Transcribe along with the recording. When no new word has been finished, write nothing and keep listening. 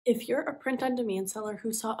If you're a print-on-demand seller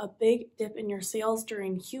who saw a big dip in your sales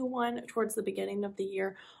during Q1 towards the beginning of the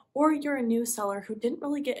year, or you're a new seller who didn't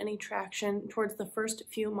really get any traction towards the first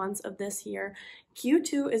few months of this year,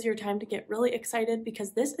 Q2 is your time to get really excited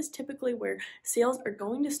because this is typically where sales are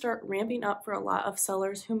going to start ramping up for a lot of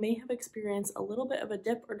sellers who may have experienced a little bit of a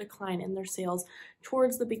dip or decline in their sales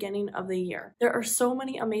towards the beginning of the year. There are so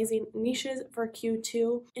many amazing niches for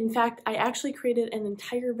Q2. In fact, I actually created an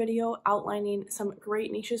entire video outlining some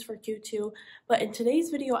great niches for Q2, but in today's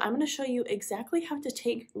video, I'm going to show you exactly how to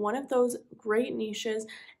take one of those great niches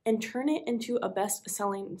and turn it into a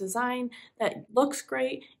best-selling design that looks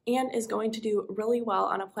great and is going to do really well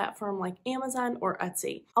on a platform like Amazon or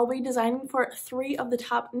Etsy. I'll be designing for 3 of the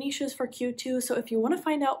top niches for Q2, so if you want to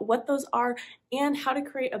find out what those are and how to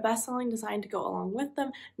create a best-selling design to go along with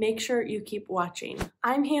them, make sure you keep watching.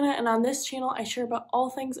 I'm Hannah, and on this channel I share about all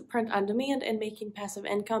things print on demand and making passive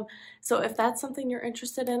income, so if that's something you're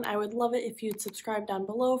interested in, I would love it if you'd subscribe down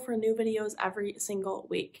below for new videos every single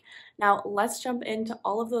week. Now let's jump into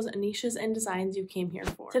all of those niches and designs you came here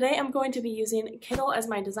for. Today I'm going to be using KITTL as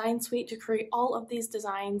my design suite to create all of these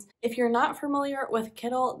designs. If you're not familiar with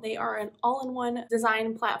KITTL, they are an all-in-one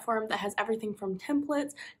design platform that has everything from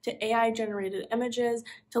templates to AI generated images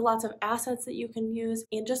to lots of assets that you can use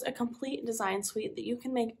and just a complete design suite that you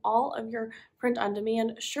can make all of your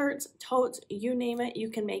print-on-demand shirts, totes, you name it, you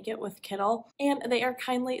can make it with KITTL. And they are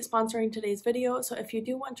kindly sponsoring today's video, so if you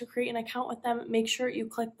do want to create an account with them, make sure you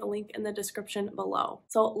click the link in the description below.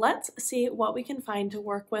 So let's see what we can find to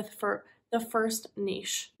work with for the first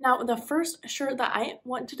niche. Now, the first shirt that I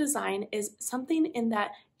want to design is something in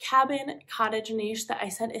that cabin cottage niche that I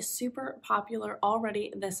said is super popular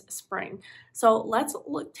already this spring. So let's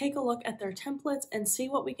take a look at their templates and see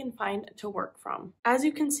what we can find to work from. As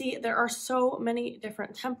you can see, there are so many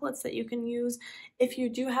different templates that you can use. If you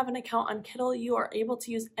do have an account on KITTL, you are able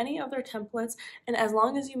to use any of their templates, and as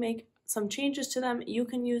long as you make some changes to them, you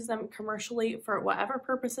can use them commercially for whatever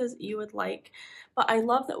purposes you would like. But I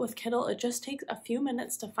love that with KITTL, it just takes a few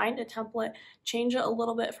minutes to find a template, change it a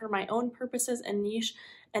little bit for my own purposes and niche,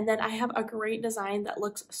 and then I have a great design that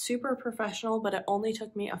looks super professional, but it only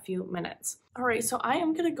took me a few minutes. All right, so I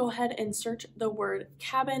am gonna go ahead and search the word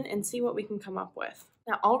cabin and see what we can come up with.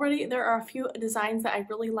 Now already there are a few designs that I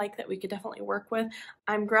really like that we could definitely work with.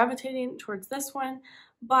 I'm gravitating towards this one,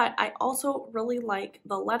 but I also really like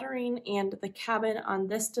the lettering and the cabin on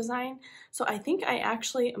this design. So I think I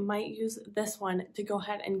actually might use this one to go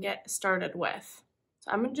ahead and get started with.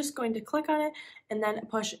 So I'm just going to click on it and then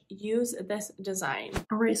push use this design.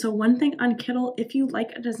 All right, so one thing on KITTL, if you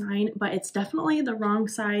like a design, but it's definitely the wrong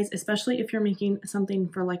size, especially if you're making something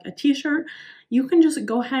for like a t-shirt, you can just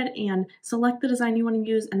go ahead and select the design you want to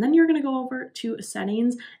use, and then you're gonna go over to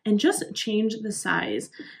settings and just change the size.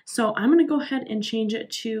 So I'm gonna go ahead and change it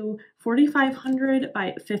to 4500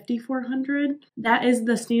 by 5400. That is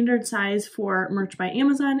the standard size for merch by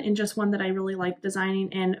Amazon and just one that I really like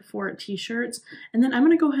designing in for t-shirts. And then I'm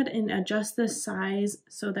gonna go ahead and adjust this size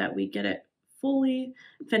so that we get it fully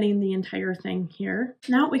fitting the entire thing here.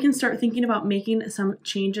 Now we can start thinking about making some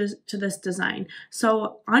changes to this design.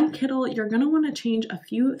 So on KITTL, you're gonna wanna change a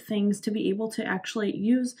few things to be able to actually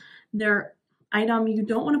use their item. You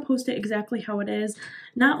don't want to post it exactly how it is,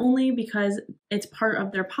 not only because it's part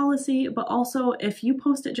of their policy, but also if you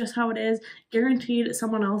post it just how it is, guaranteed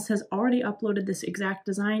someone else has already uploaded this exact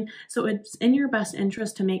design. So it's in your best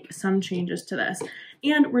interest to make some changes to this.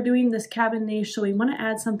 And we're doing this cabin niche, so we want to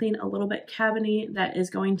add something a little bit cabin-y that is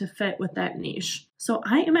going to fit with that niche. So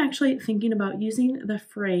I am actually thinking about using the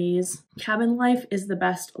phrase, cabin life is the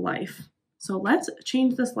best life. So let's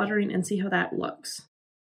change this lettering and see how that looks.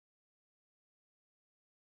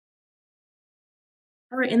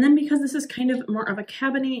 All right, and then because this is kind of more of a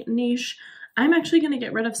cabinet niche, I'm actually going to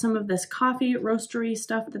get rid of some of this coffee roastery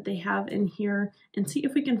stuff that they have in here and see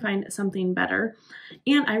if we can find something better.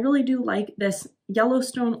 And I really do like this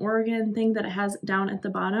Yellowstone, Oregon thing that it has down at the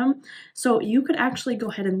bottom. So you could actually go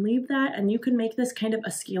ahead and leave that, and you can make this kind of a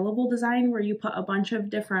scalable design where you put a bunch of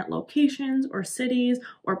different locations or cities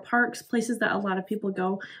or parks, places that a lot of people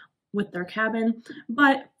go with their cabin.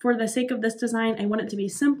 But for the sake of this design, I want it to be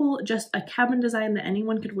simple, just a cabin design that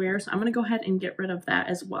anyone could wear. So I'm gonna go ahead and get rid of that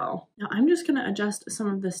as well. Now I'm just gonna adjust some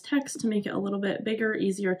of this text to make it a little bit bigger,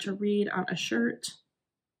 easier to read on a shirt.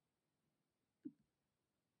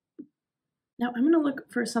 Now I'm gonna look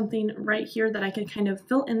for something right here that I can kind of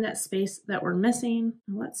fill in that space that we're missing.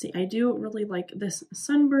 Let's see, I do really like this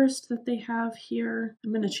sunburst that they have here.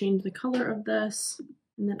 I'm gonna change the color of this,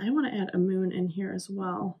 and then I wanna add a moon in here as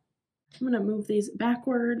well. I'm going to move these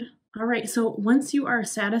backward All right, so once you are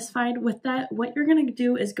satisfied with that, what you're gonna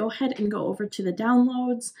do is go ahead and go over to the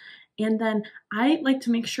downloads. And then I like to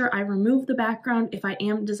make sure I remove the background if I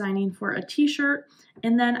am designing for a t-shirt.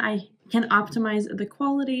 And then I can optimize the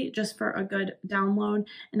quality just for a good download.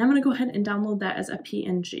 And I'm gonna go ahead and download that as a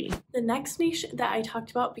PNG. The next niche that I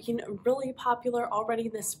talked about being really popular already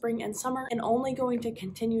this spring and summer and only going to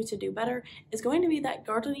continue to do better is going to be that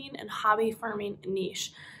gardening and hobby farming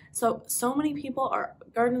niche. So many people are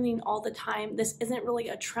gardening all the time. This isn't really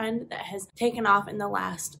a trend that has taken off in the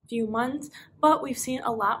last few months, but we've seen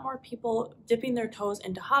a lot more people dipping their toes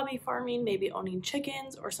into hobby farming, maybe owning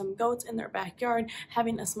chickens or some goats in their backyard,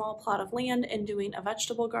 having a small plot of land and doing a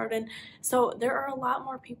vegetable garden. So there are a lot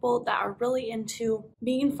more people that are really into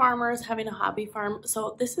being farmers, having a hobby farm.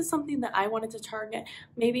 So this is something that I wanted to target.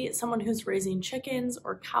 Maybe it's someone who's raising chickens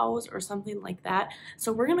or cows or something like that.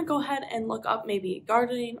 So we're gonna go ahead and look up maybe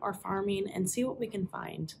gardening or farming and see what we can find.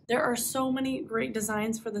 There are so many great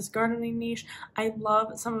designs for this gardening niche. I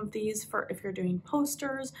love some of these for if you're doing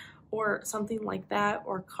posters or something like that,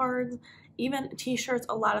 or cards, even t-shirts.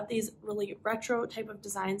 A lot of these really retro type of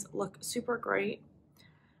designs look super great.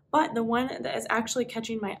 But the one that is actually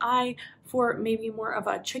catching my eye for maybe more of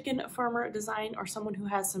a chicken farmer design or someone who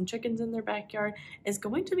has some chickens in their backyard is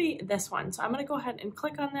going to be this one. So I'm going to go ahead and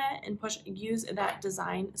click on that and push use that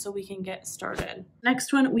design so we can get started.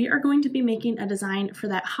 Next one, we are going to be making a design for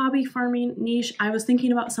that hobby farming niche. I was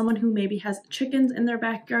thinking about someone who maybe has chickens in their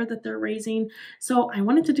backyard that they're raising. So I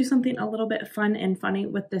wanted to do something a little bit fun and funny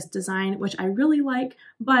with this design, which I really like,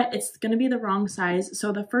 but it's going to be the wrong size.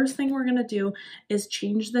 So the first thing we're going to do is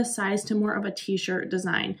change the size to more of a t-shirt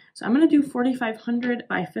design. So I'm going to do 4,500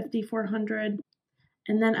 by 5,400,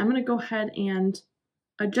 and then I'm going to go ahead and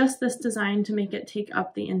adjust this design to make it take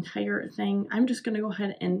up the entire thing. I'm just going to go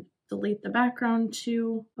ahead and delete the background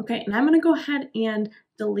too. Okay, and I'm going to go ahead and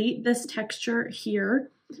delete this texture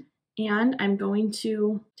here, and I'm going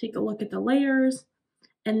to take a look at the layers.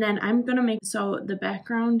 And then I'm going to make, so the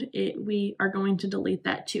background, we are going to delete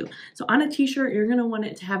that too. So on a t-shirt, you're going to want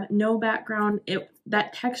it to have no background.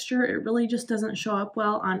 That texture, it really just doesn't show up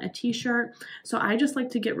well on a t-shirt. So I just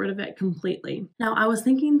like to get rid of it completely. Now I was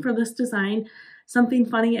thinking for this design, something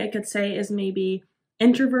funny I could say is maybe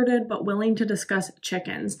introverted but willing to discuss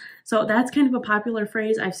chickens. So that's kind of a popular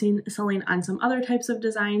phrase I've seen selling on some other types of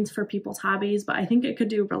designs for people's hobbies, but I think it could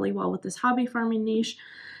do really well with this hobby farming niche.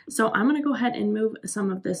 So I'm going to go ahead and move some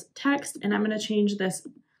of this text, and I'm going to change this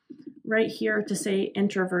right here to say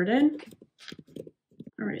introverted.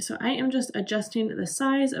 All right, so I am just adjusting the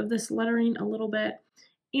size of this lettering a little bit,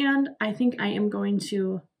 and I think I am going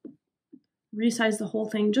to resize the whole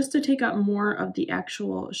thing just to take up more of the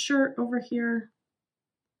actual shirt over here.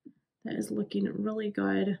 That is looking really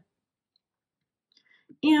good.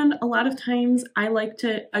 And a lot of times I like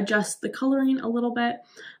to adjust the coloring a little bit,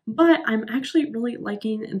 but I'm actually really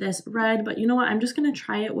liking this red, but you know what? I'm just going to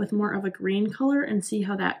try it with more of a green color and see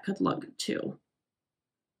how that could look too.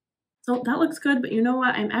 So that looks good, but you know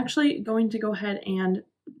what? I'm actually going to go ahead and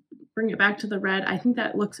bring it back to the red. I think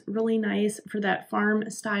that looks really nice for that farm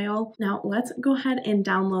style. Now let's go ahead and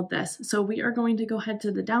download this. So we are going to go ahead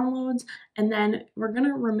to the downloads, and then we're going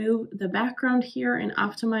to remove the background here and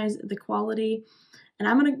optimize the quality. And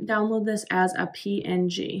I'm going to download this as a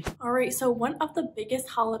PNG. All right, so one of the biggest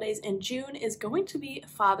holidays in June is going to be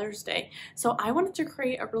Father's Day. So I wanted to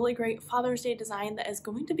create a really great Father's Day design that is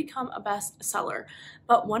going to become a bestseller.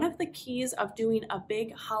 But one of the keys of doing a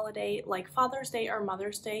big holiday like Father's Day or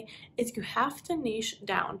Mother's Day is you have to niche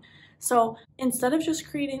down. So instead of just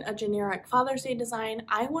creating a generic Father's Day design,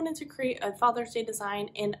 I wanted to create a Father's Day design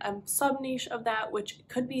in a sub niche of that, which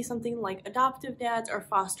could be something like adoptive dads or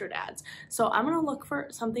foster dads. So I'm going to look for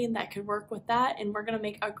something that could work with that, and we're going to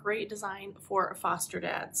make a great design for foster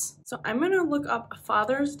dads. So I'm going to look up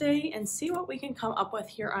Father's Day and see what we can come up with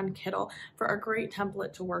here on KITTL for a great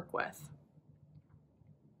template to work with.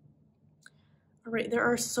 All right, there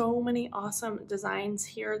are so many awesome designs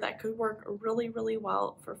here that could work really, really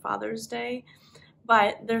well for Father's Day,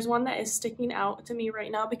 but there's one that is sticking out to me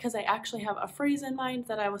right now because I actually have a phrase in mind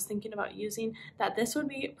that I was thinking about using that this would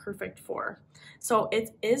be perfect for. So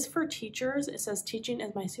it is for teachers. It says teaching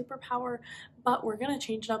is my superpower, but we're going to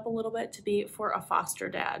change it up a little bit to be for a foster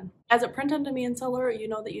dad. As a print-on-demand seller, you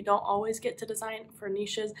know that you don't always get to design for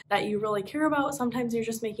niches that you really care about. Sometimes you're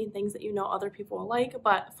just making things that you know other people will like,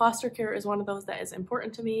 but foster care is one of those that is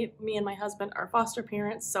important to me. Me and my husband are foster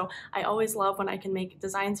parents, so I always love when I can make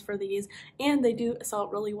designs for these, and they do sell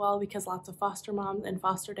really well because lots of foster moms and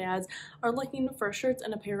foster dads are looking for shirts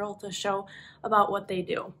and apparel to show about what they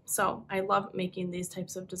do. So I love making these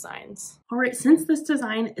types of designs. All right, since this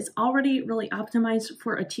design is already really optimized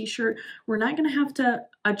for a t-shirt, we're not going to have to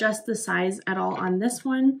adjust the size at all on this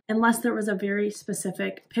one. Unless there was a very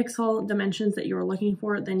specific pixel dimensions that you were looking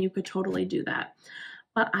for, then you could totally do that.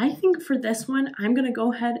 But I think for this one, I'm going to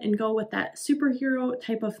go ahead and go with that superhero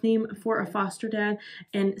type of theme for a foster dad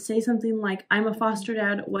and say something like, I'm a foster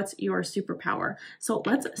dad, what's your superpower? So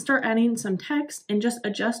let's start adding some text and just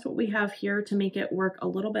adjust what we have here to make it work a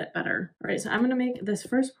little bit better. All right, so I'm going to make this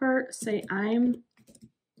first part say, I'm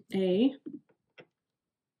a...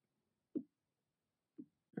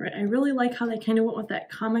 All right, I really like how they kind of went with that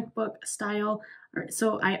comic book style. All right,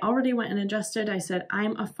 so I already went and adjusted. I said,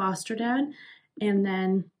 I'm a foster dad. And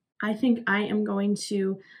then I think I am going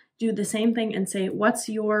to do the same thing and say, what's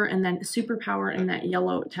your, and then superpower in that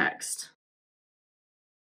yellow text.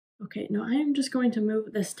 Okay, now I am just going to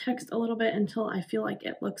move this text a little bit until I feel like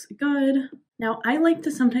it looks good. Now I like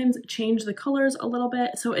to sometimes change the colors a little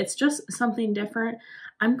bit, so it's just something different.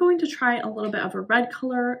 I'm going to try a little bit of a red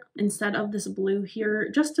color instead of this blue here,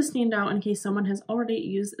 just to stand out in case someone has already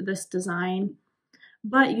used this design.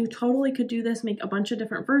 But you totally could do this, make a bunch of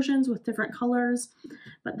different versions with different colors.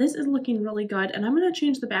 But this is looking really good. And I'm going to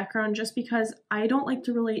change the background just because I don't like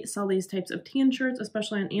to really sell these types of tan shirts,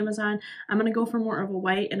 especially on Amazon. I'm going to go for more of a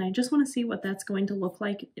white, and I just want to see what that's going to look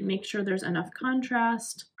like and make sure there's enough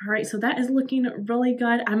contrast. All right, so that is looking really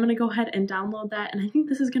good. I'm going to go ahead and download that. And I think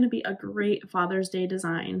this is going to be a great Father's Day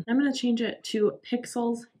design. I'm going to change it to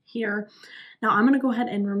pixels here. Now I'm going to go ahead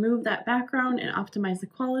and remove that background and optimize the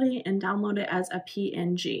quality and download it as a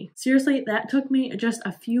PNG. Seriously, that took me just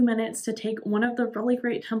a few minutes to take one of the really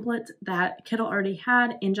great templates that KITTL already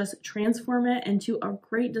had and just transform it into a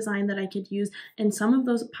great design that I could use in some of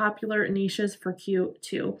those popular niches for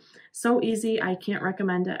Q2. So easy, I can't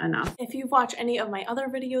recommend it enough. If you've watched any of my other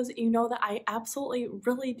videos, you know that I absolutely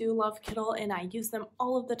really do love KITTL and I use them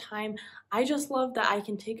all of the time. I just love that I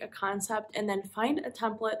can take a concept and then find a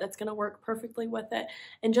template that's going to work perfectly with it.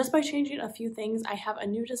 And just by changing a few things, I have a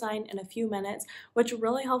new design in a few minutes, which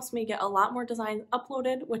really helps me get a lot more designs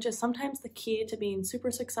uploaded, which is sometimes the key to being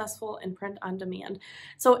super successful in print on demand.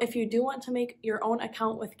 So if you do want to make your own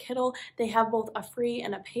account with KITTL, they have both a free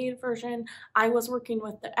and a paid version. I was working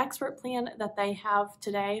with the expert plan that they have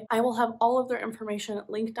today. I will have all of their information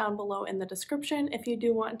linked down below in the description if you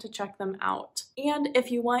do want to check them out. And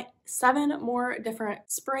if you want 7 more different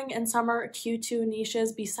spring and summer Q2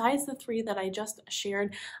 niches besides the 3 that I just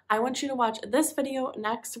shared, I want you to watch this video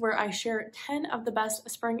next where I share 10 of the best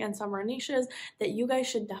spring and summer niches that you guys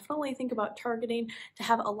should definitely think about targeting to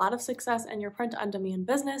have a lot of success in your print on demand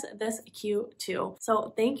business this Q2.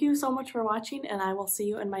 So thank you so much for watching, and I will see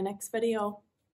you in my next video.